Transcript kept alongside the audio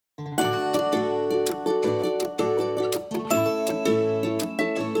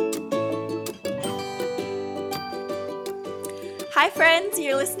Hi friends,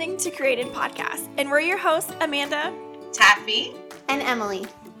 you're listening to Created Podcast, and we're your hosts, Amanda, Taffy, and Emily.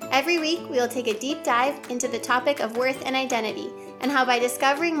 Every week, we will take a deep dive into the topic of worth and identity, and how by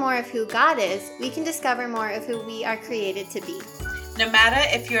discovering more of who God is, we can discover more of who we are created to be. No matter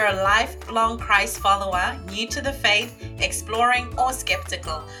if you're a lifelong Christ follower, new to the faith, exploring, or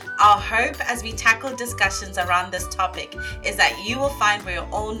skeptical, our hope as we tackle discussions around this topic is that you will find we're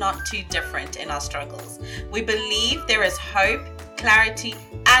all not too different in our struggles. We believe there is hope, clarity,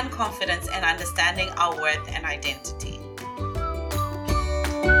 and confidence in understanding our worth and identity.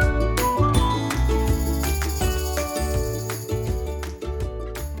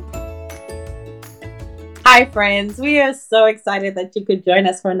 Hi friends, we are so excited that you could join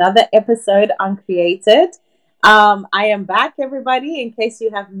us for another episode on Created. I am back, everybody, in case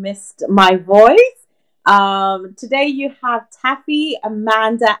you have missed my voice. Today you have Taffy,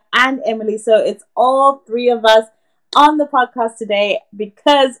 Amanda, and Emily. So it's all three of us on the podcast today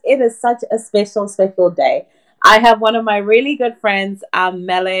because it is such a special day. I have one of my really good friends,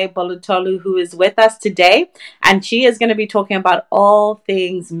 Mele Bolatolu, who is with us today, and she is going to be talking about all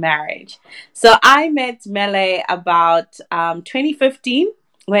things marriage. So I met Mele about 2015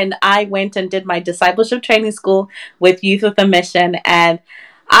 when I went and did my discipleship training school with Youth with a Mission, and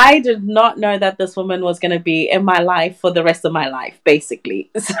I did not know that this woman was going to be in my life for the rest of my life,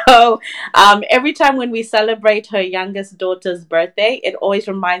 basically. So every time when we celebrate her youngest daughter's birthday, it always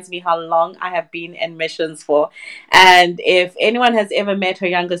reminds me how long I have been in missions for. And if anyone has ever met her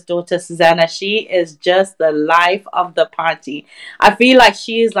youngest daughter, Susanna, she is just the life of the party. I feel like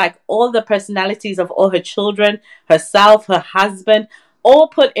she is like all the personalities of all her children, herself, her husband, all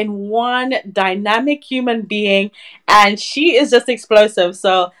put in one dynamic human being, and she is just explosive.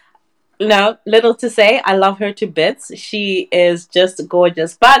 So, little to say. I love her to bits. She is just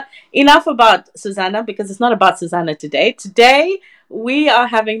gorgeous. But enough about Susanna, because it's not about Susanna today. Today, we are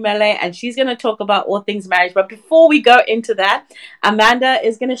having Mele, and she's going to talk about all things marriage. But before we go into that, Amanda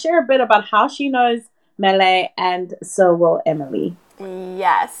is going to share a bit about how she knows Mele, and so will Emily.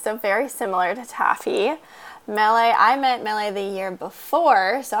 Yes, so very similar to Taffy. I met Mele the year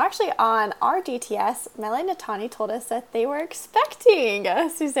before, so actually on our DTS, Mele and Natani told us that they were expecting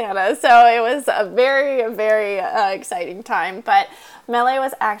Susanna, so it was a very, very exciting time. But Mele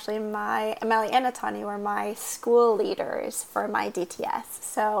and Natani were my school leaders for my DTS,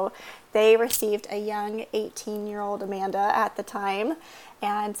 so they received a young 18-year-old Amanda at the time,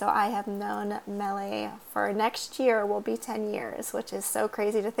 and so I have known Mele for next year will be 10 years, which is so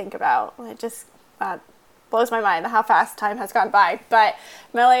crazy to think about. It just blows my mind how fast time has gone by. But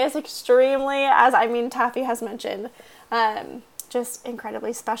Mele is extremely, Taffy has mentioned, just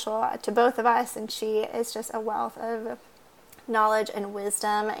incredibly special to both of us, and she is just a wealth of knowledge and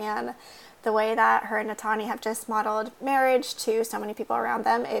wisdom, and the way that her and Natani have just modeled marriage to so many people around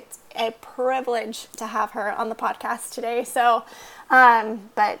them. It's a privilege to have her on the podcast today. So,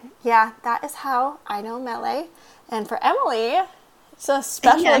 but yeah, that is how I know Mele. And for Emily, it's a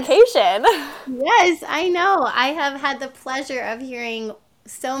special occasion. Yes, I know. I have had the pleasure of hearing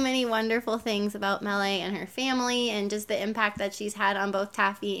so many wonderful things about Mele and her family and just the impact that she's had on both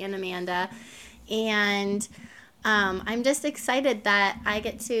Taffy and Amanda. And I'm just excited that I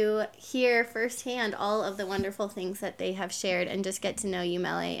get to hear firsthand all of the wonderful things that they have shared and just get to know you,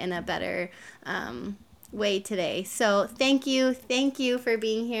 Mele, in a better way today. So thank you for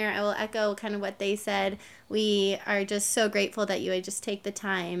being here. I will echo kind of what they said. We are just so grateful that you would just take the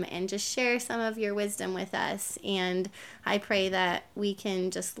time and just share some of your wisdom with us, and I pray that we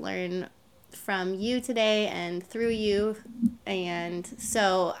can just learn from you today and through you. And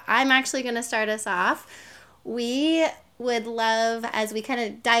so I'm actually going to start us off. We would love, as we kind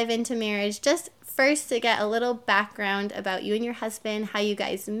of dive into marriage, just first to get a little background about you and your husband, how you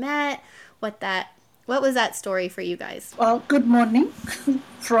guys met, what was that story for you guys? Well, good morning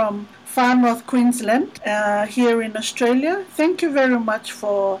from far north Queensland, here in Australia. Thank you very much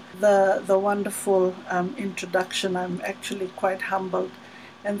for the wonderful introduction. I'm actually quite humbled.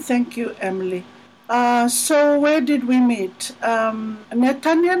 And thank you, Emily. So where did we meet?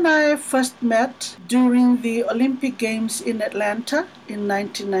 Netanya and I first met during the Olympic Games in Atlanta in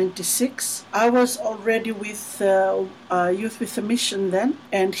 1996. I was already with Youth with a Mission then,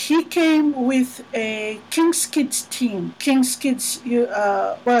 and he came with a King's Kids team. King's Kids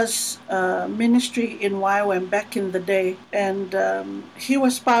was ministry in YWAM back in the day, and he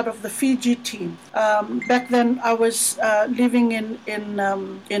was part of the Fiji team. Back then I was living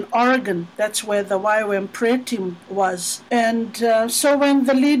in Oregon. That's where the YWAM prayer team was. And so when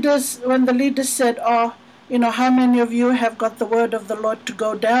the leaders said, how many of you have got the word of the Lord to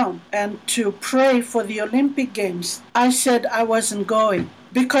go down and to pray for the Olympic Games? I said I wasn't going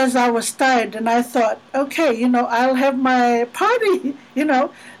because I was tired, and I thought, okay, I'll have my party, the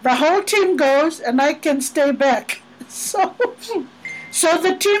whole team goes and I can stay back. So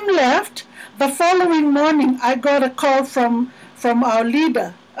the team left. The following morning, I got a call from our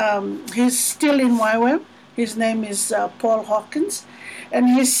leader. He's still in YWAM. His name is Paul Hawkins. And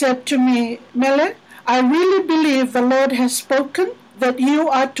he said to me, Mele, I really believe the Lord has spoken that you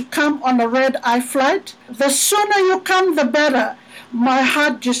are to come on a red-eye flight. The sooner you come, the better. My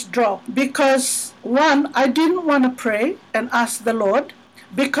heart just dropped because, one, I didn't want to pray and ask the Lord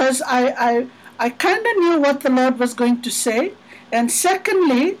because I kind of knew what the Lord was going to say. And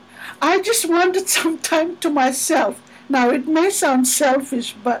secondly, I just wanted some time to myself. Now, it may sound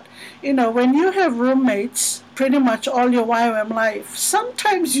selfish, but, when you have roommates pretty much all your YWAM life,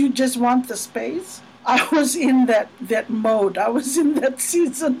 sometimes you just want the space. I was in that mode. I was in that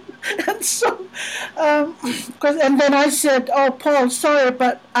season. And so, and then I said, oh, Paul, sorry,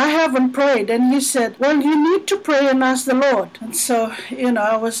 but I haven't prayed. And he said, well, you need to pray and ask the Lord. And so,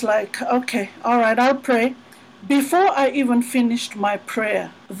 I was like, okay, all right, I'll pray. Before I even finished my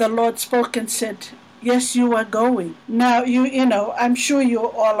prayer, the Lord spoke and said, yes, you are going. Now, I'm sure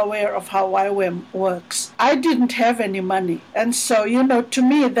you're all aware of how YWAM works. I didn't have any money. And so, to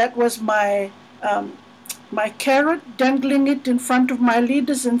me, that was my carrot, dangling it in front of my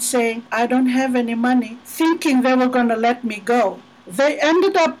leaders and saying, I don't have any money, thinking they were going to let me go. They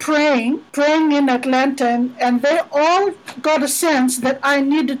ended up praying in Atlanta, and they all got a sense that I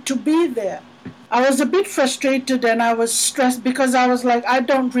needed to be there. I was a bit frustrated and I was stressed because I was like, I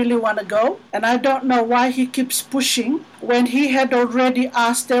don't really want to go. And I don't know why he keeps pushing when he had already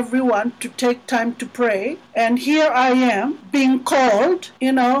asked everyone to take time to pray. And here I am being called,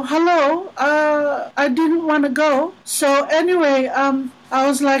 hello, I didn't want to go. So anyway, I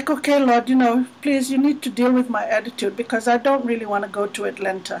was like, okay, Lord, please, you need to deal with my attitude because I don't really want to go to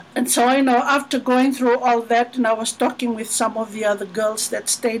Atlanta. And so, after going through all that, and I was talking with some of the other girls that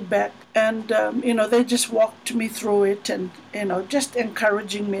stayed back, and, they just walked me through it and, just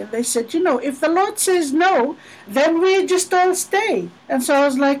encouraging me. They said, if the Lord says no, then we just all stay. And so I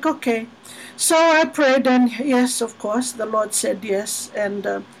was like, okay. So I prayed, and yes, of course, the Lord said yes.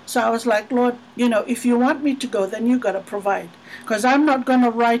 And so I was like, Lord, if you want me to go, then you got to provide. Because I'm not going to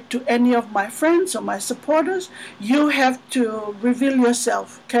write to any of my friends or my supporters. You have to reveal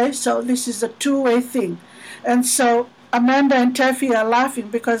yourself, okay? So this is a two-way thing. And so Amanda and Taffy are laughing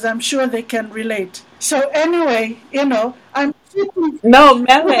because I'm sure they can relate. So anyway, I'm sitting... No,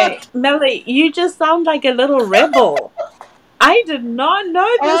 Mele, you just sound like a little rebel. I did not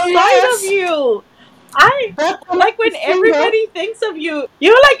know this side of you. Like when everybody thinks of you,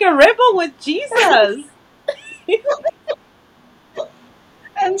 you're like a rebel with Jesus.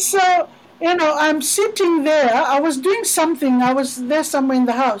 And so, I'm sitting there. I was doing something. I was there somewhere in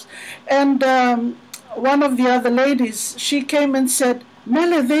the house. And one of the other ladies, she came and said,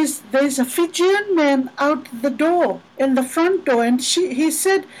 Mele, there's a Fijian man out the door, in the front door. And he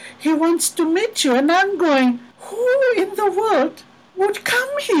said he wants to meet you. And I'm going, who in the world would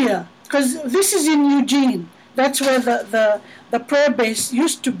come here? Because this is in Eugene. That's where the prayer base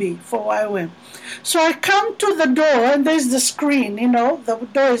used to be for YWAM. So I come to the door, and there's the screen, the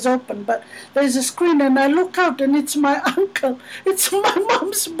door is open, but there's a screen, and I look out, and it's my uncle. It's my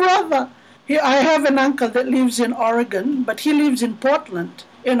mom's brother. I have an uncle that lives in Oregon, but he lives in Portland,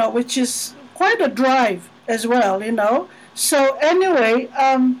 which is quite a drive as well, So anyway,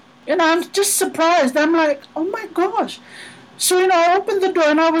 I'm just surprised. I'm like, oh my gosh. So, I opened the door,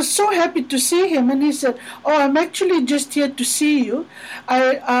 and I was so happy to see him. And he said, oh, I'm actually just here to see you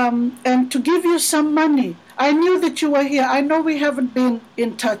and to give you some money. I knew that you were here. I know we haven't been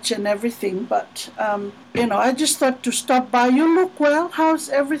in touch and everything, but, I just thought to stop by. You look well. How's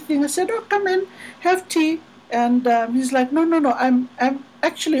everything? I said, oh, come in, have tea. And he's like, no, I'm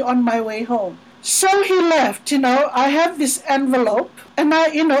actually on my way home. So he left, I have this envelope. And I,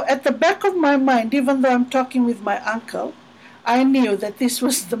 at the back of my mind, even though I'm talking with my uncle, I knew that this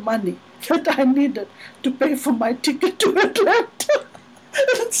was the money that I needed to pay for my ticket to Atlanta.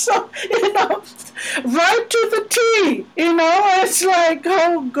 And so, right to the T, it's like,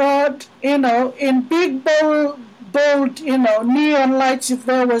 oh God, in big, bold, neon lights, if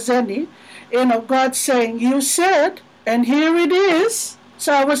there was any, God saying, you said, and here it is.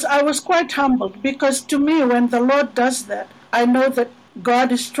 So I was quite humbled because to me, when the Lord does that, I know that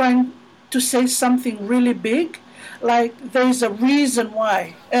God is trying to say something really big. Like there's a reason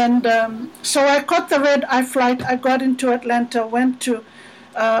why. And so I caught the red-eye flight. I got into Atlanta, went to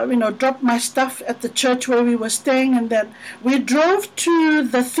dropped my stuff at the church where we were staying, and then we drove to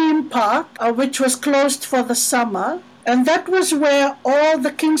the theme park, which was closed for the summer, and that was where all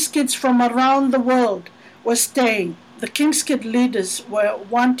the King's Kids from around the world were staying. The King's Kid leaders were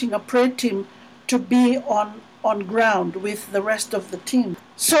wanting a prayer team to be on ground with the rest of the team.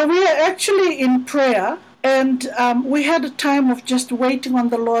 So we are actually in prayer, and we had a time of just waiting on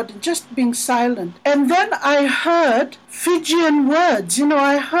the Lord and just being silent. And then I heard Fijian words,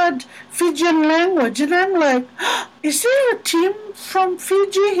 I heard Fijian language, and I'm like, is there a team from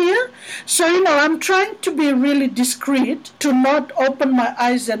Fiji here? So, I'm trying to be really discreet to not open my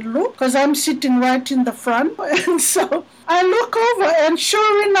eyes and look, because I'm sitting right in the front. And so I look over, and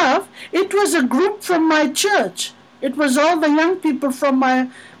sure enough, it was a group from my church. It was all the young people from my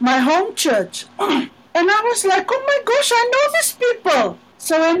home church. And I was like, oh my gosh, I know these people.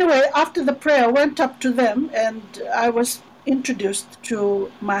 So anyway, after the prayer, I went up to them and I was introduced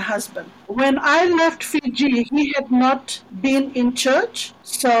to my husband. When I left Fiji, he had not been in church.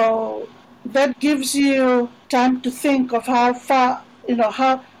 So that gives you time to think of how far,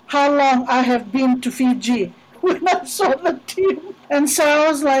 how long I have been to Fiji when I saw the team. And so I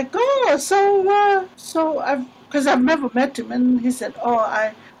was like, because I've never met him. And he said,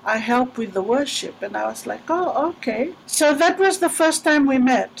 I help with the worship. And I was like, oh, okay. So that was the first time we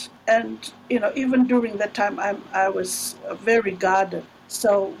met. And, even during that time, I was very guarded.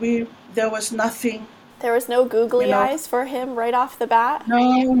 So there was nothing. There was no googly eyes for him right off the bat?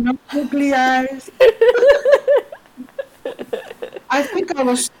 No googly eyes. I think I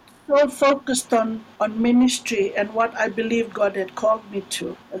was so focused on ministry and what I believe God had called me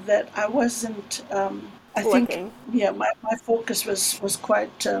to that I wasn't... I think, my focus was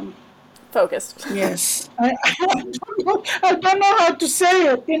quite focused. Yes, I don't know how to say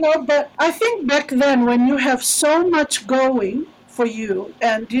it, but I think back then when you have so much going for you,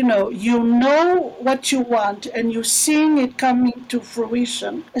 and you know what you want, and you're seeing it coming to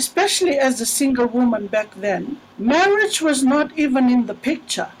fruition, especially as a single woman back then. Marriage was not even in the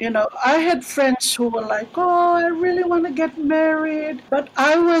picture. I had friends who were like, oh, I really want to get married, but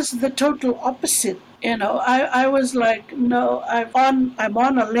I was the total opposite. I was like, no, I'm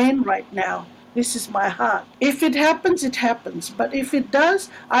on a lane right now. This is my heart. If it happens, it happens. But if it does,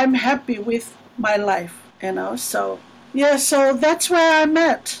 I'm happy with my life, So, so that's where I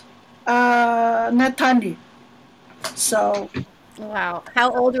met Natani. So. Wow.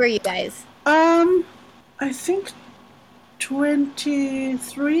 How old were you guys? I think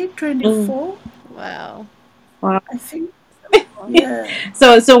 23, 24. Wow. I think. Yeah.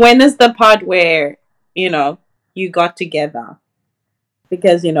 So when is the part where you got together?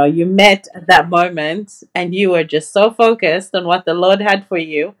 Because you met at that moment and you were just so focused on what the Lord had for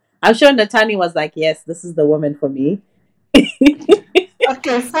you. I'm sure Natani was like, yes, this is the woman for me.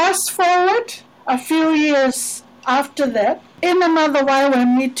 Okay, fast forward a few years after that, in another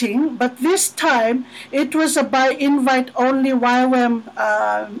YWAM meeting, but this time it was a by invite only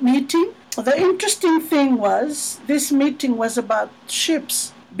YWAM meeting. The interesting thing was this meeting was about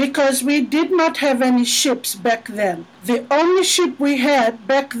ships, because we did not have any ships back then. The only ship we had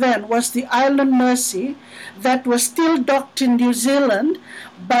back then was the Island Mercy that was still docked in New Zealand,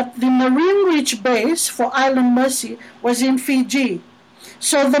 but the Marine Reach base for Island Mercy was in Fiji.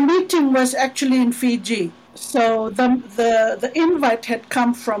 So the meeting was actually in Fiji. So the invite had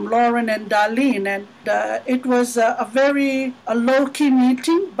come from Lauren and Darlene, and it was a very low-key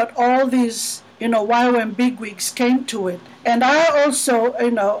meeting, but all these YWAM bigwigs came to it. And I also,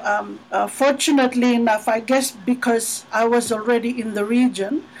 fortunately enough, I guess because I was already in the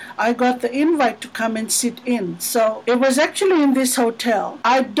region, I got the invite to come and sit in. So it was actually in this hotel.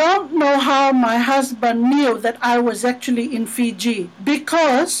 I don't know how my husband knew that I was actually in Fiji,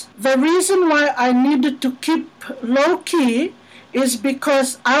 because the reason why I needed to keep low-key is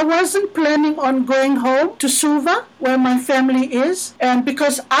because I wasn't planning on going home to Suva, where my family is, and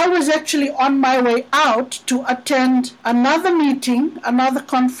because I was actually on my way out to attend another meeting, another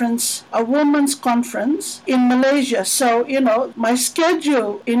conference, a women's conference in Malaysia. So, my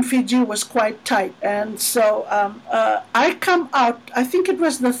schedule in Fiji was quite tight. And so I come out, I think it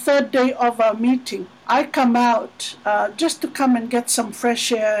was the third day of our meeting, I come out just to come and get some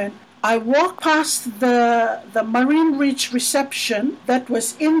fresh air, and I walked past the Marine Reach reception that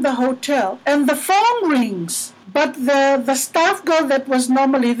was in the hotel, and the phone rings. But the staff girl that was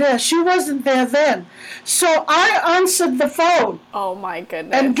normally there, she wasn't there then. So I answered the phone. Oh my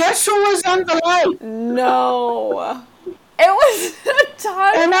goodness. And guess who was on the line? No. It was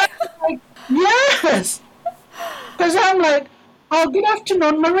Natani. And I was like, yes. Because I'm like, oh, good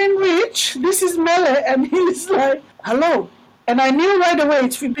afternoon, Marine Reach. This is Mele. And he's like, hello. And I knew right away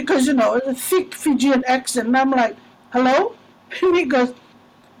it's because, a thick Fijian accent. And I'm like, hello? And he goes,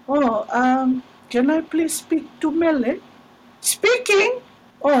 oh, can I please speak to Mele? Speaking?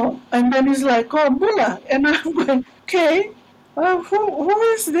 Oh, and then he's like, oh, Bula. And I'm going, okay, who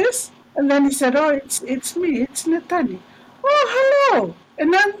is this? And then he said, oh, it's me, it's Netani. Oh, hello.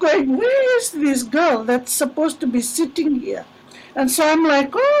 And I'm going, where is this girl that's supposed to be sitting here? And so I'm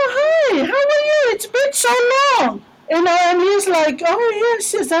like, oh, hi, how are you? It's been so long. And he's like, oh,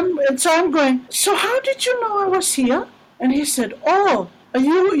 yes. And so I'm going, so how did you know I was here? And he said, oh,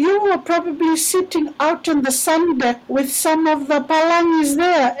 you were probably sitting out on the sun deck with some of the palangis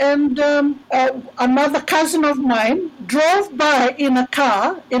there. And another cousin of mine drove by in a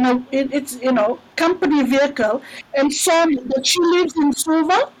car, it's company vehicle, and saw that she lives in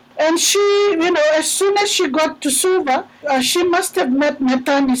Suva. And she, as soon as she got to Suva, she must have met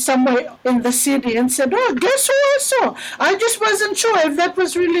Netani somewhere in the city and said, oh, guess who I saw? I just wasn't sure if that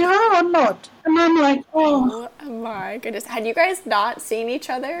was really her or not. And I'm like, oh. Oh my goodness. Had you guys not seen each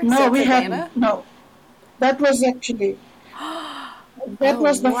other No, since we Atlanta? hadn't. No. That was actually,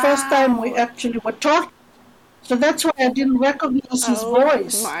 was the first time we actually were talking. So that's why I didn't recognize his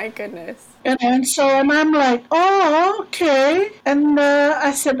voice. Oh my goodness. And I'm like, oh, okay. And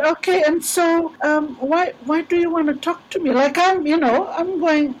I said, okay. And so why do you want to talk to me? Like I'm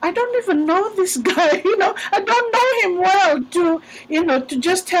going, I don't even know this guy, I don't know him well to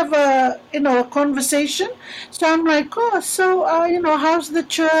just have a conversation. So I'm like, oh, so, how's the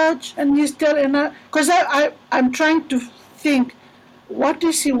church? And he's telling, because I'm trying to think, what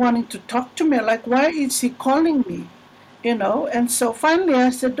is he wanting to talk to me? Like, why is he calling me? And so finally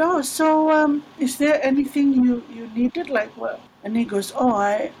I said, oh, so is there anything you needed? Like, what? And he goes, oh,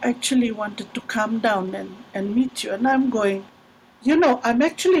 I actually wanted to come down and meet you. And I'm going, I'm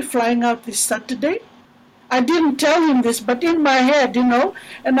actually flying out this Saturday. I didn't tell him this, but in my head,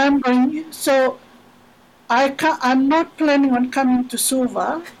 and I'm going, so I'm not planning on coming to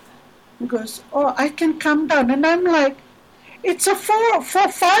Suva. He goes, oh, I can come down. And I'm like, it's a 5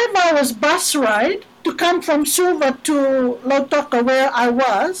 hours bus ride to come from Suva to Lautoka where I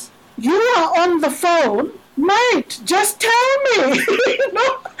was. You are on the phone. Mate, just tell me.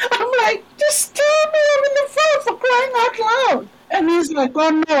 I'm like, just tell me I'm on the phone for crying out loud. And he's like, oh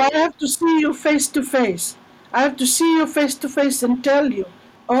no, I have to see you face to face. I have to see you face to face and tell you.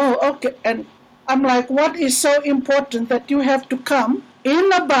 Oh, okay. And I'm like, what is so important that you have to come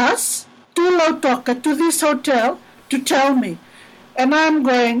in a bus to Lautoka, to this hotel, to tell me? And I'm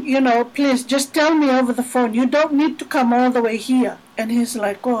going, please just tell me over the phone. You don't need to come all the way here. And he's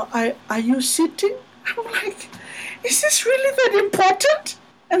like, oh, are you sitting? I'm like, is this really that important?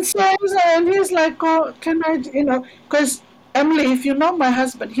 And so and he's like, oh, can I, because Emily, if you know my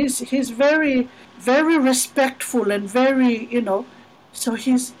husband, he's very, very respectful and very, so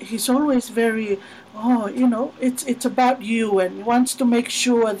he's always very, oh, it's about you and wants to make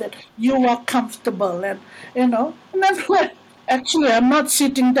sure that you are comfortable and, and I'm like, actually, I'm not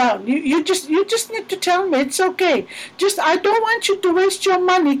sitting down. You just need to tell me it's okay. I don't want you to waste your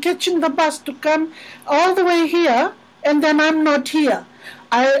money catching the bus to come all the way here, and then I'm not here.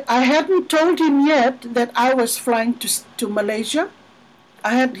 I hadn't told him yet that I was flying to Malaysia.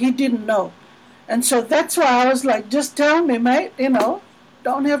 He didn't know, and so that's why I was like, just tell me, mate.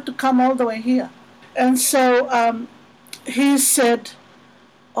 Don't have to come all the way here. And so he said,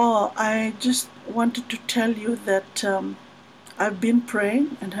 oh, I just wanted to tell you that. I've been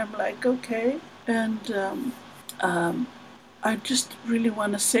praying, and I'm like, okay. And I just really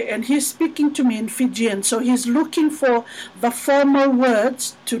want to say, and he's speaking to me in Fijian, so he's looking for the formal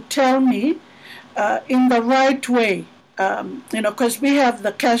words to tell me in the right way, because we have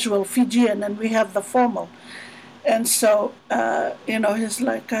the casual Fijian and we have the formal. And so, he's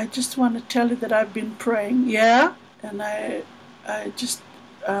like, I just want to tell you that I've been praying. Yeah. And I just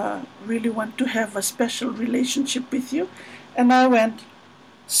really want to have a special relationship with you. And I went,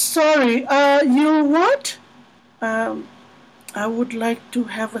 sorry, you what? I would like to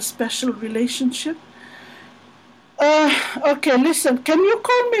have a special relationship. Okay, listen, can you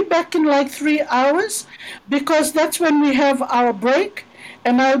call me back in like 3 hours? Because that's when we have our break,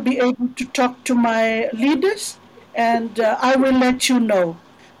 and I'll be able to talk to my leaders, and I will let you know.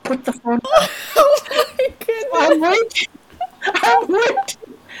 Put the phone down. Oh my goodness.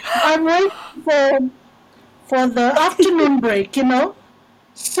 I'm waiting for the afternoon break,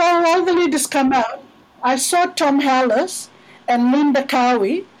 So all the leaders come out. I saw Tom Hallis and Linda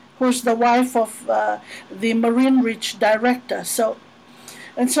Cowie, who's the wife of the Marine Reach director. So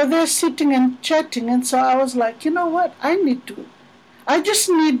they're sitting and chatting. And so I was like, you know what? I just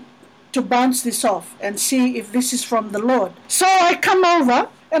need to bounce this off and see if this is from the Lord. So I come over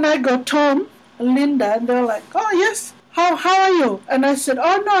and I go, Tom, Linda, and they're like, oh, yes, how are you? And I said,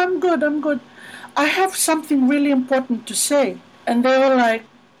 oh, no, I'm good, I'm good. I have something really important to say. And they were like,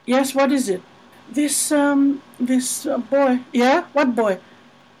 yes, what is it? This boy, yeah, what boy?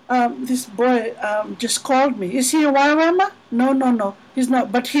 This boy just called me. Is he a YWAMer? No, no, no. He's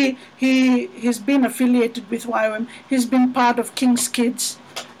not. But he's been affiliated with YWAM. He's been part of King's Kids.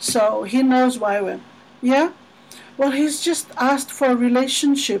 So he knows YWAM. Yeah? Well, he's just asked for a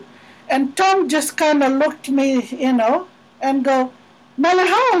relationship. And Tom just kind of looked at me, and go, Mele,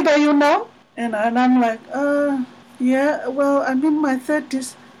 how old are you now? And I'm like, yeah, well, I'm in my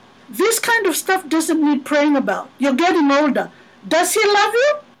 30s. This kind of stuff doesn't need praying about. You're getting older. Does he love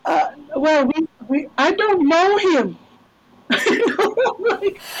you? Well, I don't know him. And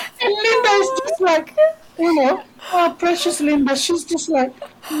Linda is just like, oh, precious Linda. She's just like,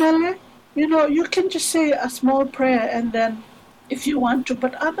 Mele, you can just say a small prayer and then if you want to,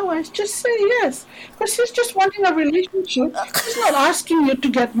 but otherwise just say yes. Because he's just wanting a relationship. He's not asking you to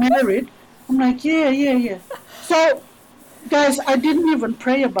get married. I'm like, yeah. So, guys, I didn't even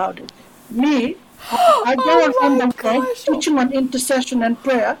pray about it. Me, I go on the way teaching on intercession and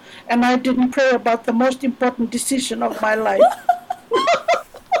prayer, and I didn't pray about the most important decision of my life.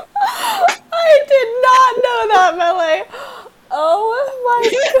 I did not know that, Mele. Oh my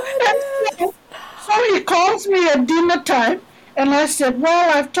goodness. So he calls me at dinner time, and I said,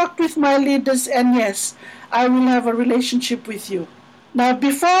 well, I've talked with my leaders, and yes, I will have a relationship with you. Now,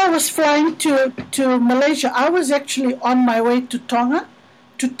 before I was flying to Malaysia, I was actually on my way to Tonga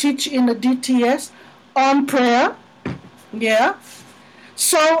to teach in a DTS on prayer. Yeah.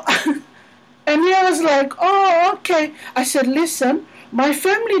 So, and he was like, oh, okay. I said, listen, my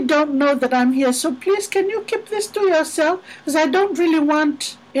family don't know that I'm here, so please can you keep this to yourself? Because I don't really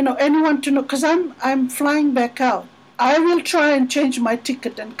want, anyone to know, because I'm flying back out. I will try and change my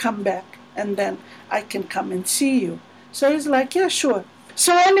ticket and come back, and then I can come and see you. So he's like, yeah, sure.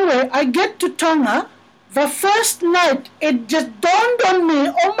 So anyway, I get to Tonga. The first night, it just dawned on me,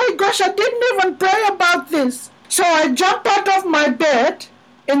 oh my gosh, I didn't even pray about this. So I jump out of my bed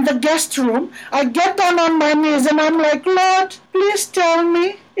in the guest room. I get down on my knees and I'm like, Lord, please tell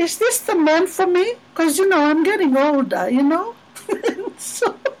me, is this the man for me? Because, I'm getting older,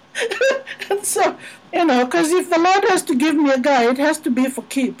 so, because if the Lord has to give me a guy, it has to be for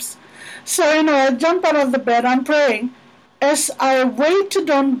keeps. So, I jump out of the bed, I'm praying. As I waited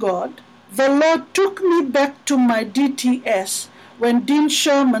on God, the Lord took me back to my DTS when Dean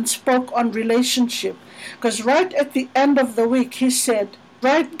Sherman spoke on relationship. Because right at the end of the week, he said,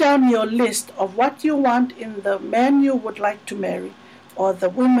 write down your list of what you want in the man you would like to marry or the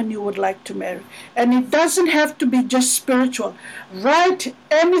woman you would like to marry. And it doesn't have to be just spiritual. Write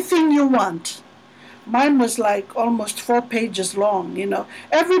anything you want. Mine was like almost 4 pages long,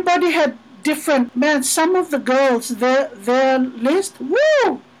 Everybody had different, man, some of the girls, their list,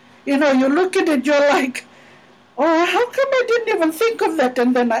 woo! You look at it, you're like, oh, how come I didn't even think of that?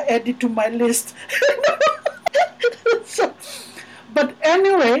 And then I add it to my list. So, but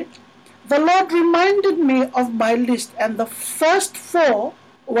anyway, the Lord reminded me of my list, and the first 4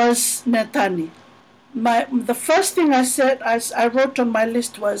 was Nathani. The first thing I said, I wrote on my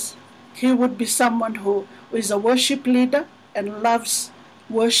list was, he would be someone who is a worship leader and loves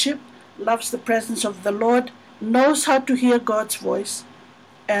worship, loves the presence of the Lord, knows how to hear God's voice.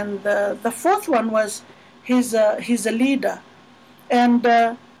 And the 4th one was, he's a leader. And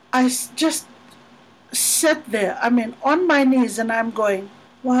I just sat there, on my knees, and I'm going,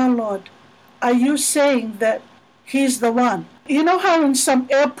 wow, Lord, are you saying that he's the one? You know how in some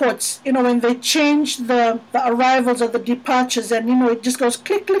airports, when they change the arrivals or the departures and, it just goes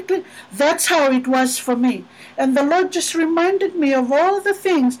click, click, click. That's how it was for me. And the Lord just reminded me of all the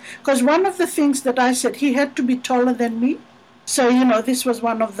things, because one of the things that I said, he had to be taller than me. So, this was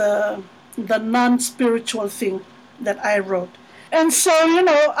one of the non-spiritual thing that I wrote. And so,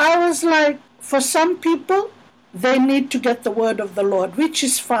 I was like, for some people, they need to get the word of the Lord, which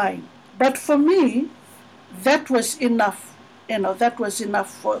is fine. But for me, that was enough. That was enough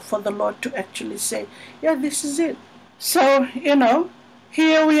for the Lord to actually say, yeah, this is it. So,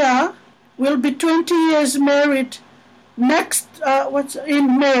 here we are. We'll be 20 years married next,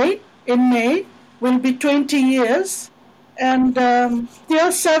 in May. In May, we'll be 20 years. And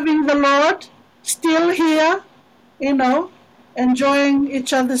still serving the Lord, still here, enjoying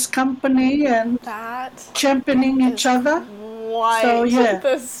each other's company and championing each other. So, yeah.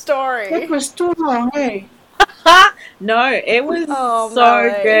 The story. It was too long, eh? No, it was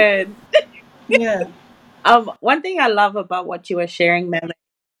so good. Yeah. One thing I love about what you were sharing, Mele,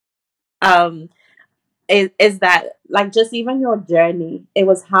 um, is that like just even your journey, it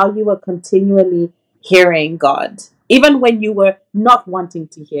was how you were continually hearing God, even when you were not wanting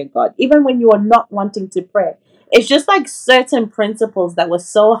to hear God, even when you were not wanting to pray. It's just like certain principles that were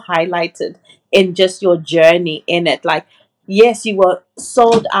so highlighted in just your journey in it. Like, yes, you were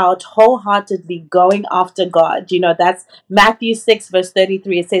sold out wholeheartedly going after God. You know, that's Matthew 6, verse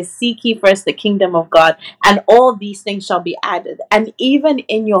 33. It says, "Seek ye first the kingdom of God, and all these things shall be added." And even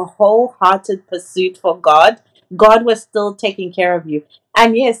in your wholehearted pursuit for God, God was still taking care of you.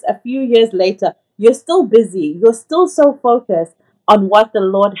 And yes, a few years later, you're still busy. You're still so focused on what the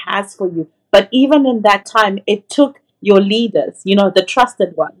Lord has for you. But even in that time, it took your leaders, you know, the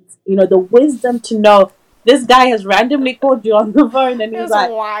trusted ones, you know, the wisdom to know this guy has randomly called you on the phone and It he's was like,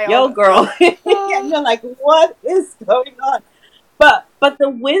 "Yo, wild. girl." And you're like, "What is going on?" But the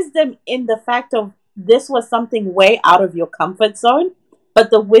wisdom in the fact of this was something way out of your comfort zone,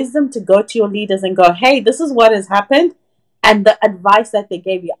 but the wisdom to go to your leaders and go, "Hey, this is what has happened," and the advice that they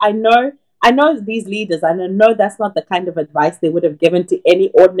gave you. I know these leaders, and I know that's not the kind of advice they would have given to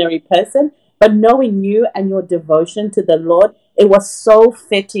any ordinary person, but knowing you and your devotion to the Lord, it was so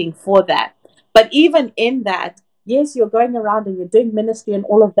fitting for that. But even in that, yes, you're going around and you're doing ministry and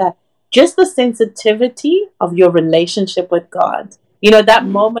all of that, just the sensitivity of your relationship with God. You know, that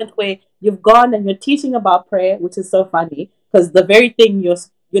moment where you've gone and you're teaching about prayer, which is so funny because the very thing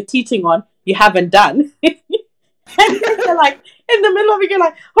you're teaching on, you haven't done. And then you're like in the middle of it, you're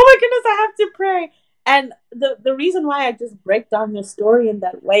like, "Oh my goodness, I have to pray." And the reason why I just break down your story in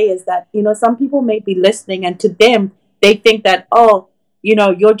that way is that, you know, some people may be listening and to them they think that, oh, you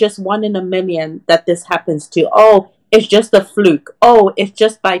know, you're just one in a million that this happens to. Oh, it's just a fluke. Oh, it's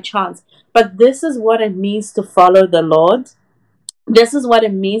just by chance. But this is what it means to follow the Lord. This is what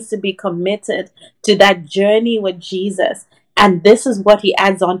it means to be committed to that journey with Jesus. And this is what he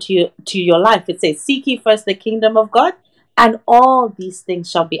adds on to your life. It says, "Seek ye first the kingdom of God, and all these things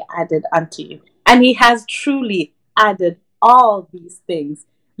shall be added unto you." And he has truly added all these things.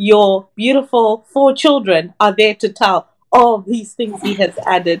 Your beautiful 4 children are there to tell all these things he has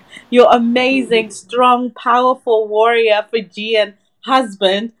added. Your amazing, strong, powerful warrior Fijian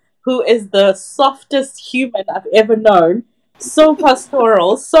husband, who is the softest human I've ever known, so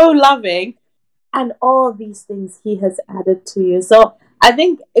pastoral, so loving, and all these things he has added to you. So I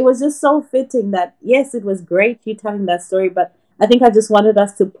think it was just so fitting that, yes, it was great you telling that story, but I think I just wanted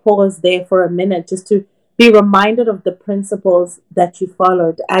us to pause there for a minute just to be reminded of the principles that you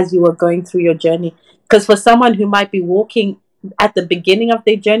followed as you were going through your journey. Because for someone who might be walking at the beginning of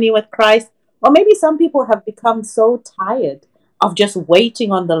their journey with Christ, or maybe some people have become so tired of just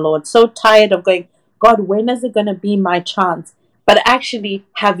waiting on the Lord, so tired of going, "God, when is it going to be my chance?" But actually,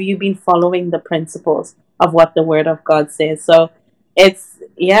 have you been following the principles of what the Word of God says? So it's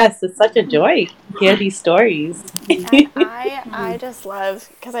such a joy to hear these stories. And I just love,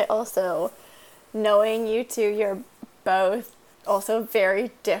 because I also, knowing you two, you're both also very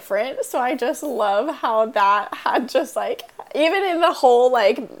different. So I just love how that had just like, even in the whole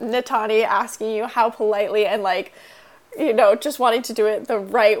like Natani asking you how politely and like, you know, just wanting to do it the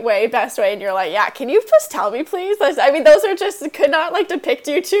right way, best way, and you're like, "Yeah, can you just tell me, please?" I mean, those are just, could not like depict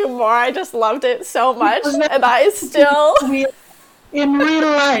you two more. I just loved it so much, and I still, In real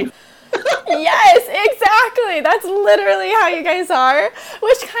life. yes, exactly. That's literally how you guys are,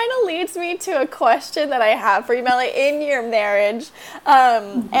 which kind of leads me to a question that I have for you, Mele, in your marriage.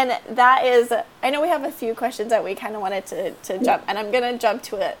 And that is, I know we have a few questions that we kind of wanted to jump, and I'm going to jump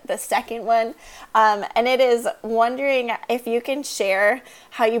to the second one. And it is wondering if you can share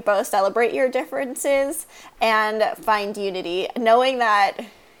how you both celebrate your differences and find unity, knowing that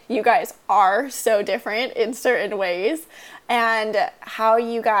you guys are so different in certain ways, and how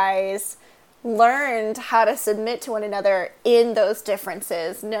you guys learned how to submit to one another in those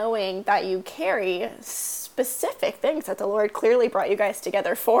differences, knowing that you carry specific things that the Lord clearly brought you guys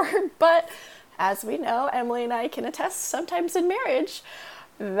together for. But as we know, Emily and I can attest, sometimes in marriage,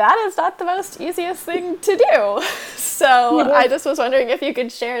 that is not the most easiest thing to do. So I just was wondering if you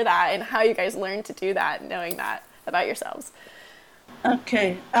could share that and how you guys learned to do that, knowing that about yourselves.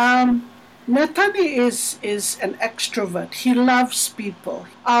 Okay. Nathani is an extrovert. He loves people.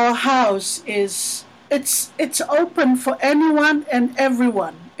 Our house it's open for anyone and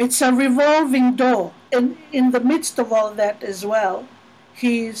everyone. It's a revolving door. And in the midst of all that as well,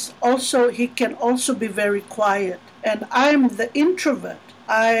 he can also be very quiet. And I'm the introvert.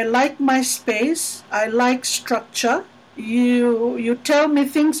 I like my space. I like structure. You tell me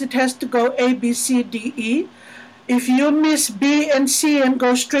things, it has to go A, B, C, D, E. If you miss B and C and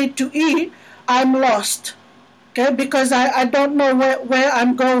go straight to E, I'm lost. okay, because I don't know where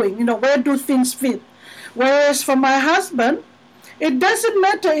I'm going, where do things fit. Whereas for my husband, it doesn't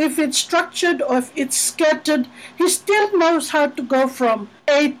matter if it's structured or if it's scattered. He still knows how to go from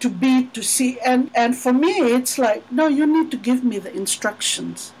A to B to C. And for me, it's like, no, you need to give me the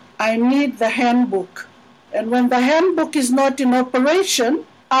instructions. I need the handbook. And when the handbook is not in operation,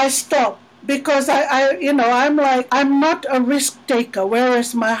 I stop. Because I'm like, I'm not a risk taker,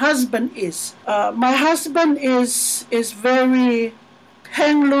 whereas my husband is. My husband is very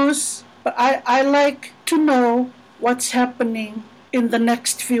hang loose, but I like to know what's happening in the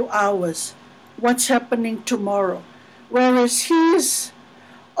next few hours, what's happening tomorrow. Whereas he's,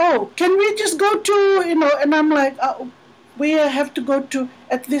 oh, can we just go to, and I'm like, oh, we have to go to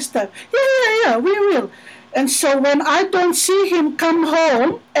at this time. Yeah, we will. And so when I don't see him come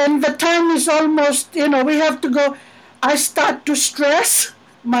home and the time is almost, we have to go, I start to stress.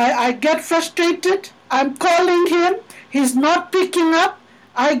 I get frustrated. I'm calling him. He's not picking up.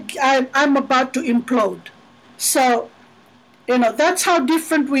 I'm about to implode. So, that's how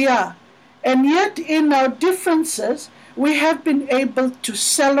different we are. And yet in our differences, we have been able to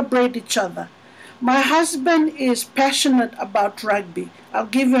celebrate each other. My husband is passionate about rugby. I'll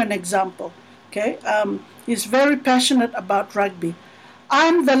give you an example. Okay, he's very passionate about rugby.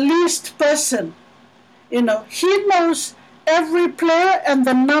 I'm the least person. He knows every player and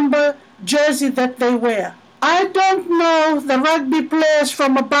the number jersey that they wear. I don't know the rugby players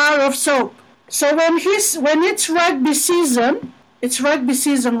from a bar of soap. So when it's rugby season, it's rugby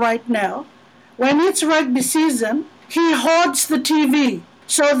season right now. When it's rugby season, he hoards the TV.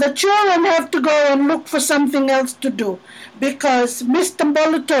 So the children have to go and look for something else to do because Mr.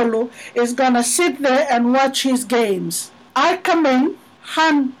 Bolatolu is going to sit there and watch his games. I come in,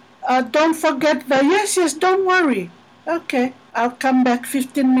 Han, don't forget yes, don't worry. Okay, I'll come back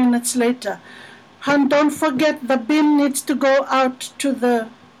 15 minutes later. Han, don't forget the bin needs to go out to the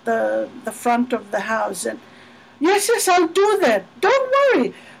front of the house. And yes, I'll do that. Don't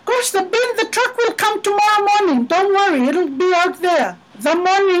worry. Gosh, the truck will come tomorrow morning. Don't worry, it'll be out there. The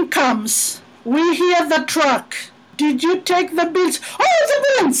morning comes. We hear the truck. Did you take the bins? Oh,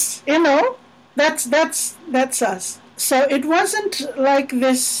 the bins! That's us. So it wasn't like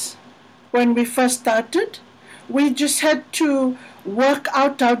this when we first started. We just had to work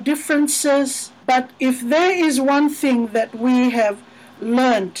out our differences. But if there is one thing that we have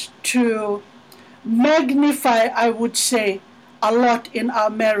learned to magnify, I would say, a lot in our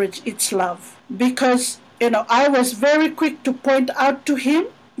marriage, it's love. Because, I was very quick to point out to him,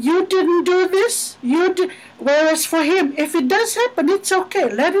 you didn't do this, you did. Whereas for him, if it does happen, it's okay,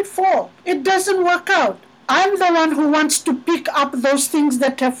 let it fall. It doesn't work out. I'm the one who wants to pick up those things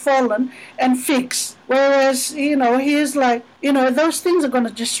that have fallen and fix. Whereas, he is like, those things are going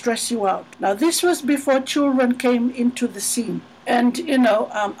to just stress you out. Now, this was before children came into the scene. And,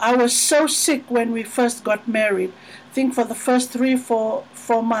 I was so sick when we first got married. I think for the first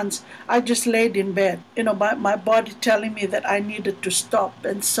 4 months, I just laid in bed, my body telling me that I needed to stop.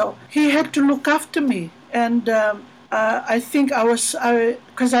 And so he had to look after me. And I think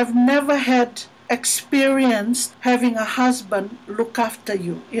because I've never had experienced having a husband look after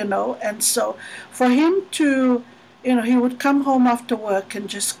you, and so for him to, he would come home after work and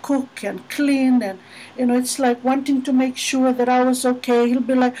just cook and clean and, it's like wanting to make sure that I was okay. He'll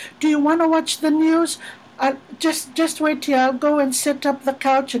be like, do you want to watch the news? Just wait here. I'll go and set up the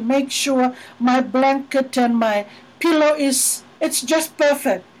couch and make sure my blanket and my pillow it's just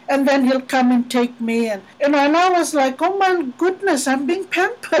perfect. And then he'll come and take me. And I was like, oh my goodness, I'm being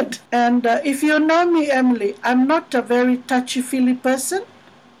pampered. And if you know me, Emily, I'm not a very touchy-feely person.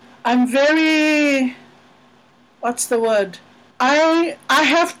 I'm very, what's the word? I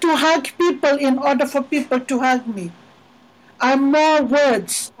have to hug people in order for people to hug me. I'm more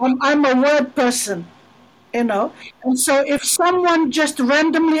words. I'm a word person. And so if someone just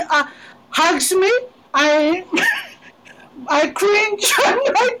randomly hugs me, I cringe. I'm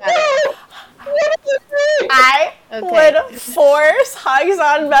like, no, what is it? I would force hugs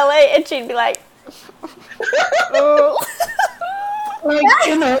on Mele, and she'd be like, ooh. Like,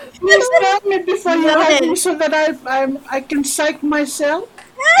 please tell me before you hug me so that I can psych myself,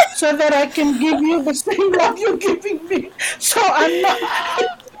 so that I can give you the same love you're giving me. So I'm not.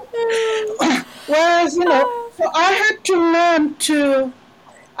 Whereas, so I had to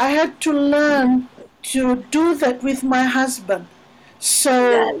learn to do that with my husband.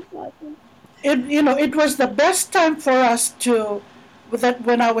 So it was the best time for us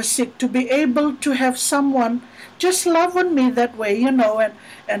when I was sick, to be able to have someone just love on me that way,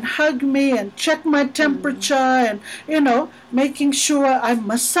 and hug me and check my temperature and, making sure I'm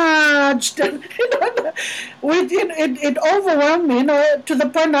massaged. And, it overwhelmed me, to the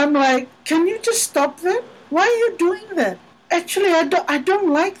point I'm like, can you just stop that? Why are you doing that? Actually, I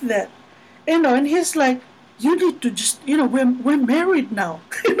don't like that. And he's like, you need to just, we're married now.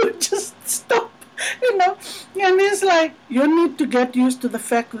 Just stop, And he's like, you need to get used to the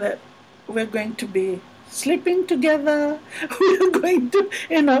fact that we're going to be sleeping together. We're going to,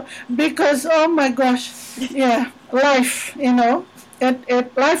 because, oh my gosh, yeah, life,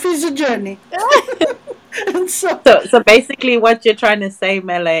 life is a journey. And So basically, what you're trying to say,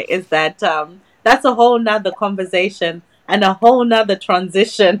 Mele, is that that's a whole nother conversation and a whole nother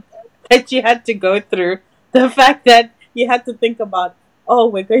transition that you had to go through. The fact that you had to think about, oh,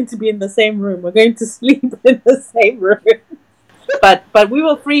 we're going to be in the same room, we're going to sleep in the same room. But we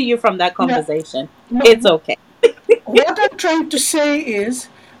will free you from that conversation. No, it's okay. What I'm trying to say is,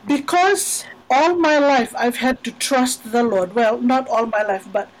 because all my life I've had to trust the Lord. Well, not all my life,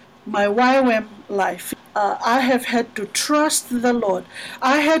 but my YWAM life. I have had to trust the Lord.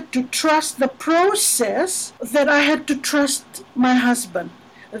 I had to trust the process, that I had to trust my husband,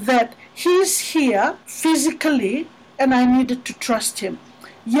 that he's here physically and I needed to trust him.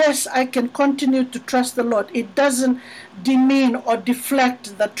 Yes, I can continue to trust the Lord. It doesn't demean or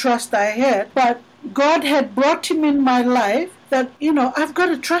deflect the trust I had, but God had brought him in my life that, I've got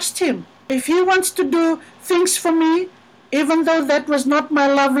to trust him. If he wants to do things for me, even though that was not my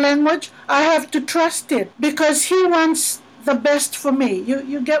love language, I have to trust it because he wants the best for me.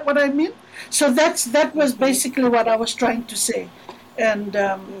 You get what I mean? So that was basically what I was trying to say. And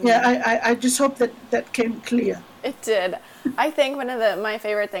I just hope that came clear. It did. I think one of my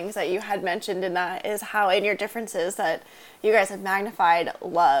favorite things that you had mentioned in that is how in your differences that you guys have magnified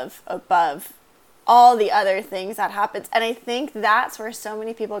love above all the other things that happens. And I think that's where so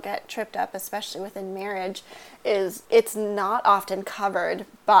many people get tripped up, especially within marriage, is it's not often covered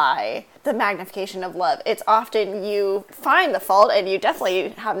by the magnification of love. It's often you find the fault and you definitely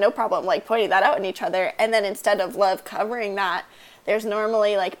have no problem like pointing that out in each other. And then instead of love covering that, there's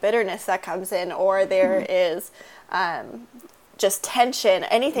normally like bitterness that comes in, or there is just tension,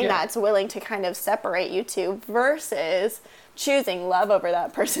 anything that's willing to kind of separate you two, versus choosing love over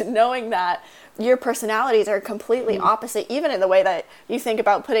that person, knowing that your personalities are completely opposite, even in the way that you think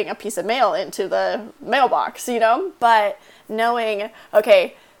about putting a piece of mail into the mailbox, but knowing,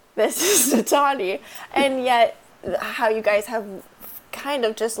 okay, this is Natani, and yet how you guys have kind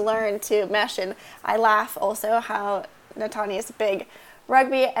of just learned to mesh. And I laugh also how Natani is big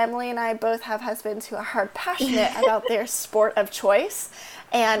rugby. Emily and I both have husbands who are passionate about their sport of choice,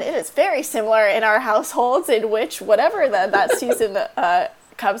 and it is very similar in our households, in which whatever that season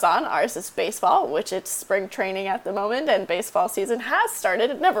comes on, ours is baseball, which it's spring training at the moment, and baseball season has started.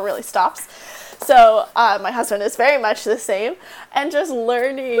 It never really stops. So my husband is very much the same, and just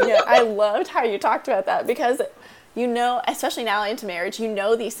learning. I loved how you talked about that, because especially now into marriage,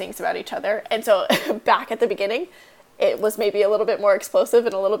 these things about each other. And so back at the beginning, it was maybe a little bit more explosive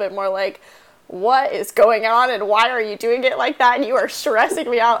and a little bit more like, what is going on and why are you doing it like that? And you are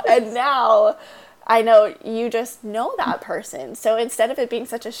stressing me out. And now I know you just know that person. So instead of it being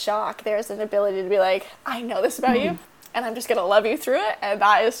such a shock, there's an ability to be like, I know this about you and I'm just going to love you through it. And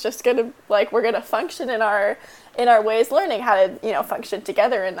that is just going to, like, we're going to function in our ways, learning how to, function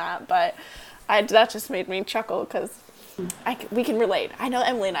together in that. But that just made me chuckle, because we can relate. I know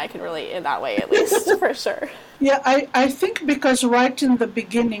Emily and I can relate in that way, at least, for sure. Yeah, I think because right in the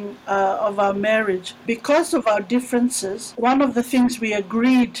beginning of our marriage, because of our differences, one of the things we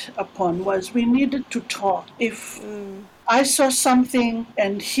agreed upon was we needed to talk. If I saw something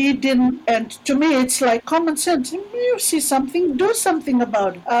and he didn't, and to me it's like common sense. You see something, do something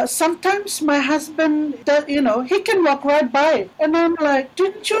about it. Sometimes my husband does, he can walk right by it, and I'm like,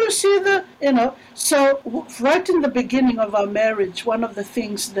 didn't you see So right in the beginning of our marriage, one of the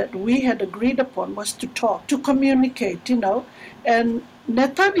things that we had agreed upon was to talk, to communicate, and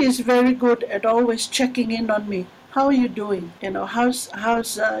Natani is very good at always checking in on me. How are you doing? How's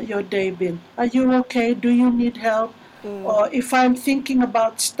your day been? Are you okay? Do you need help? Or if I'm thinking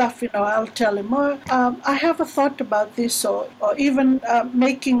about stuff, I'll tell him, I have a thought about this, or even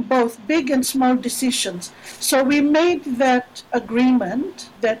making both big and small decisions. So we made that agreement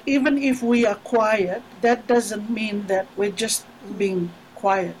that even if we are quiet, that doesn't mean that we're just being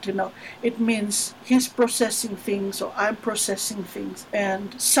quiet, It means he's processing things or I'm processing things,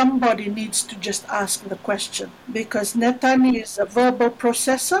 and somebody needs to just ask the question, because Netani is a verbal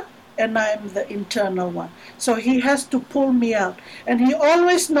processor and I'm the internal one. So he has to pull me out. And he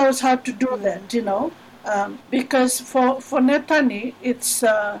always knows how to do that, Because for Netani, it's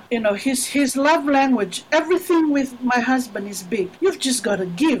his love language. Everything with my husband is big. You've just got to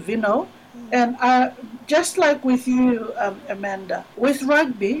give, and just like with you, Amanda, with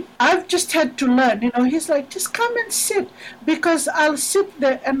rugby, I've just had to learn. He's like, just come and sit, because I'll sit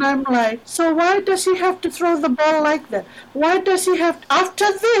there and I'm like, so why does he have to throw the ball like that? Why does he have to?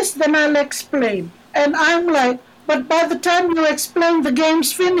 After this, then I'll explain. And I'm like, but by the time you explain, the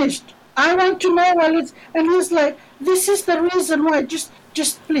game's finished. I want to know while it's. And he's like, this is the reason why.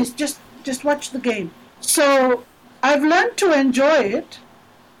 Please, just watch the game. So I've learned to enjoy it,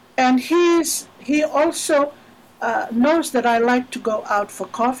 and he also knows that I like to go out for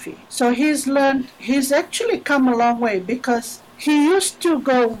coffee. So he's actually come a long way, because he used to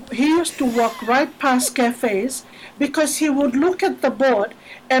walk right past cafes, because he would look at the board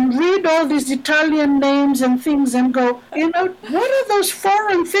and read all these Italian names and things and go, what are those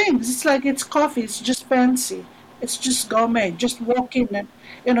foreign things? It's like, it's coffee, it's just fancy, it's just gourmet, just walk in and,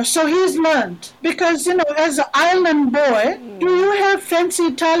 so he's learned. Because, as an island boy, do you have fancy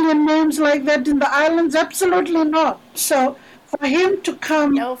Italian names like that in the islands? Absolutely not. So for him to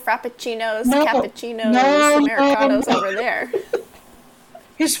come... No frappuccinos, cappuccinos, Americanos over there.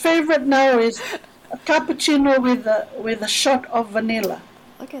 His favorite now is a cappuccino with a shot of vanilla.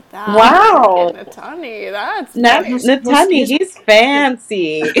 Look at that. Wow. Look at Natani. That's Natani, he's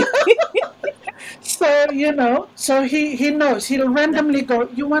fancy. So, so he knows. He'll randomly go,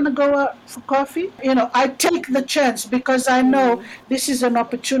 you want to go out for coffee? I take the chance, because I know this is an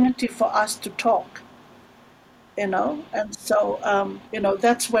opportunity for us to talk. And so,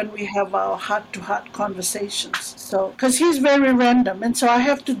 that's when we have our heart-to-heart conversations. So, because he's very random, and so I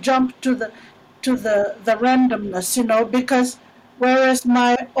have to jump to the randomness, because whereas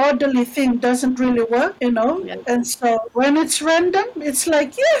my orderly thing doesn't really work, Yes. and so when it's random, it's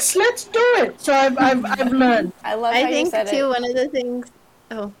like, yes, let's do it. So I've learned. I love how I you think said too, it. one of the things.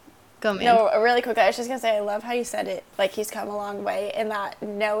 Oh, go, man. No, really quick. I was just gonna say, I love how you said it. Like, he's come a long way in that,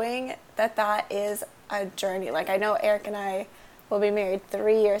 knowing that is a journey. Like, I know Eric and I will be married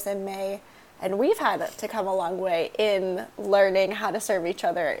 3 years in May, and we've had to come a long way in learning how to serve each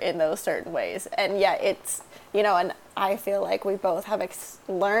other in those certain ways. And yet it's, and I feel like we both have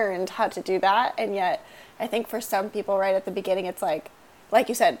learned how to do that. And yet I think for some people right at the beginning, it's like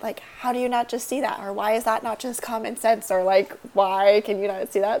you said, like, how do you not just see that? Or why is that not just common sense? Or like, why can you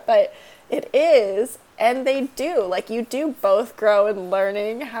not see that? But it is, and they do. Like, you do both grow in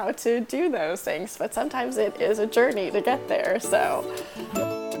learning how to do those things. But sometimes it is a journey to get there, so...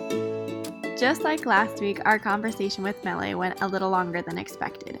 Just like last week, our conversation with Mele went a little longer than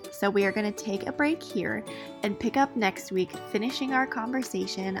expected. So we are going to take a break here and pick up next week, finishing our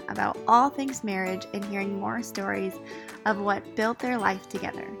conversation about all things marriage and hearing more stories of what built their life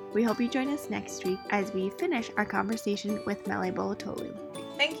together. We hope you join us next week as we finish our conversation with Mele Bolatolu.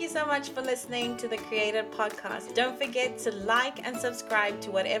 Thank you so much for listening to the Created Podcast. Don't forget to like and subscribe to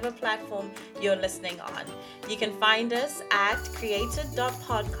whatever platform you're listening on. You can find us at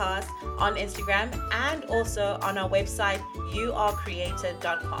created.podcast on Instagram and also on our website,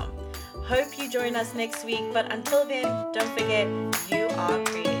 youarecreated.com. Hope you join us next week, but until then, don't forget, you are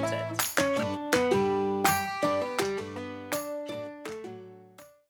created.